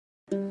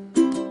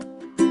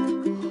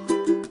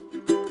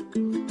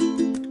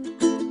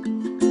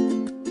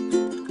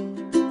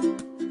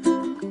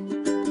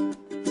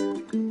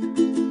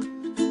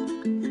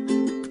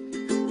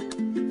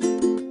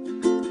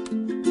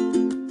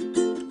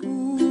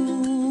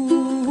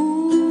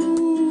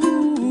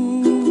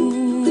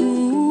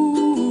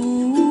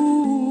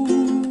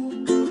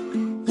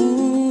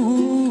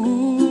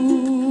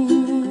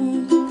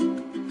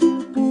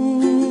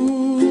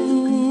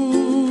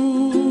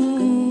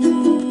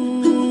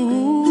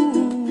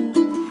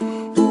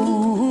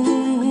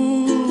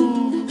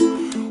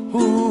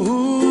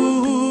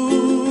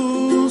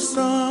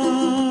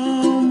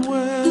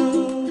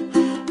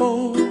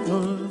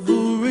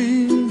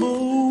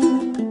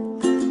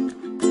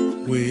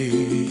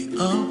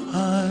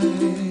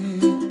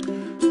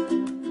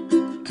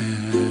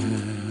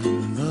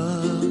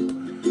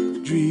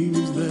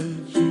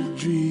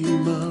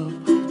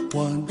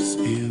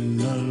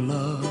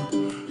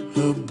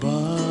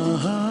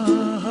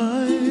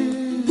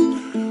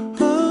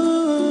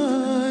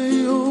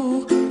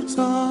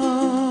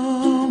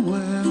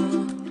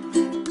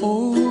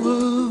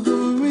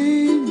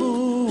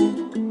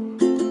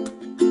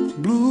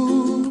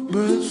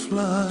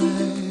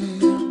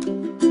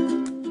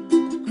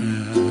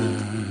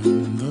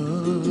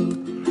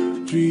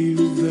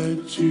dreams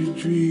that you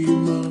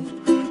dream of,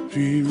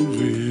 dreams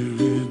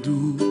really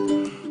do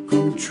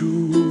come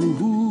true.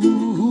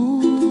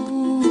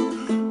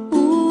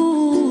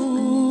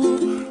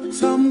 Ooh,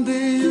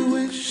 someday you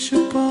wish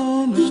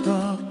upon a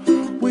star,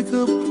 wake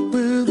up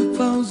where the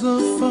clouds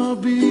are far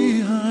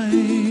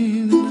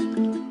behind.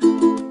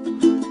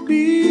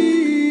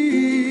 Be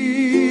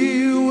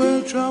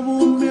where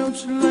trouble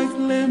melts like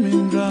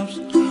lemon drops,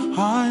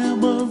 high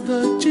above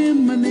the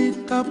chimney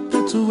top.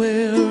 That's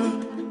where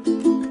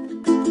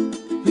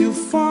you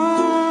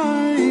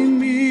find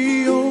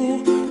me,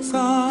 oh,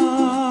 somewhere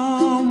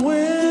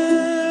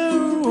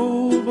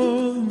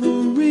over the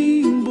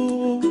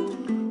rainbow.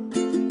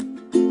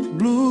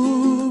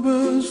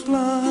 Bluebirds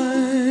fly,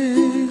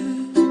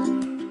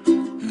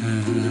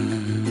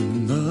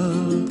 and the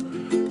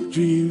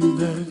dream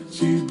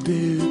that you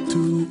dare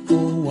to,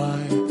 oh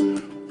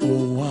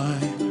why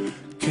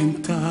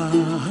can't I?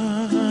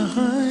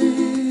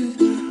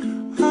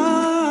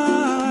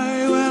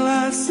 Well,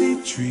 I see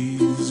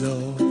trees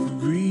of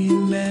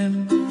green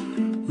and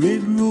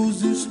red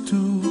roses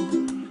too.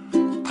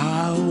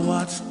 I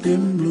watch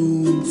them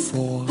bloom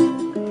for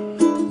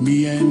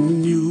me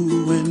and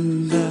you,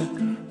 and I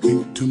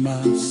think to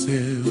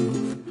myself,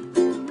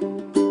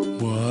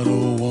 what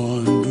a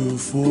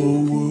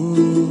wonderful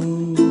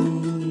world.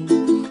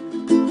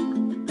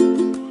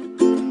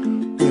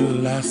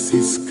 Well, I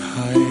see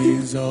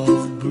skies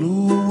of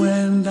blue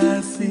and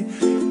I see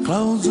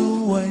clouds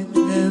of white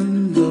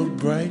and the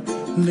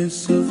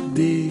brightness of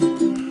day.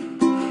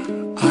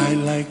 I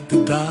like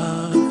the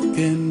dark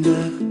and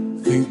I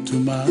think to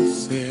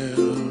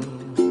myself,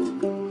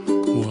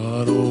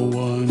 what a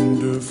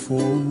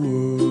wonderful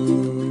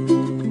world.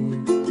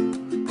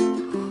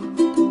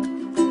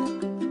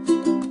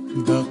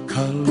 The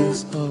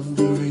colors of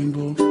the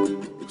rainbow,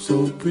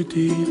 so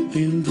pretty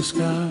in the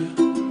sky,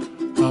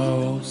 are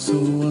also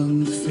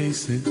on the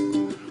faces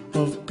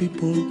of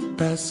people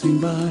passing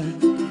by.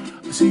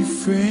 I see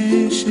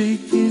friends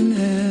shaking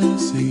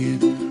hands,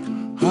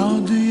 singing, how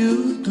do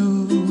you do?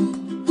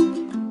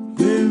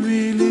 They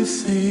really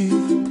say,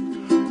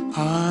 I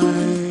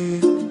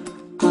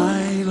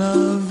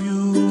love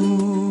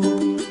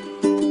you.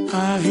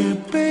 I hear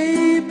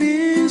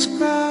babies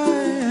cry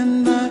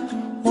and I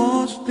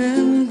watch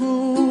them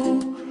grow.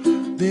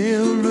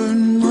 They'll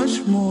learn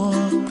much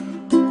more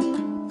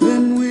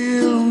than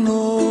we'll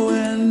know,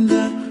 and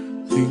I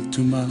think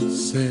to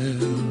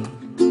myself,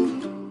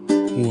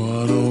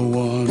 what a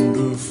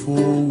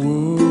wonderful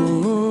world.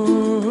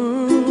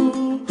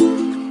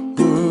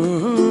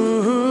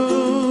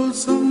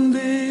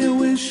 Someday I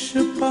wish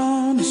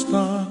upon a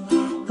star,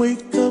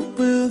 wake up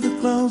where the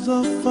clouds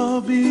are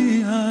far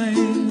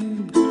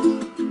behind.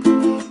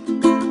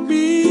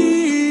 Be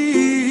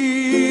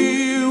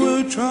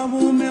where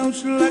trouble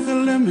melts like a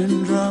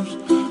lemon drops,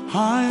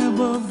 high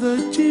above the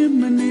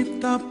chimney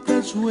top.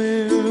 That's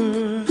where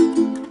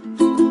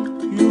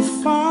you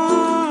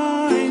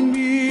find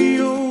me,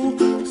 oh,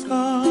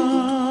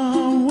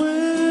 somewhere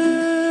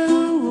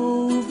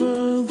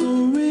over the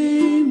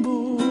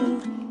rainbow,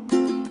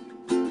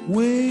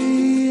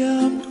 way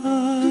up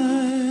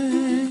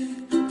high.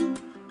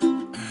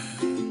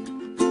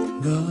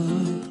 And the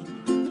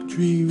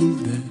dreams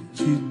that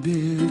you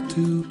dare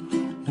to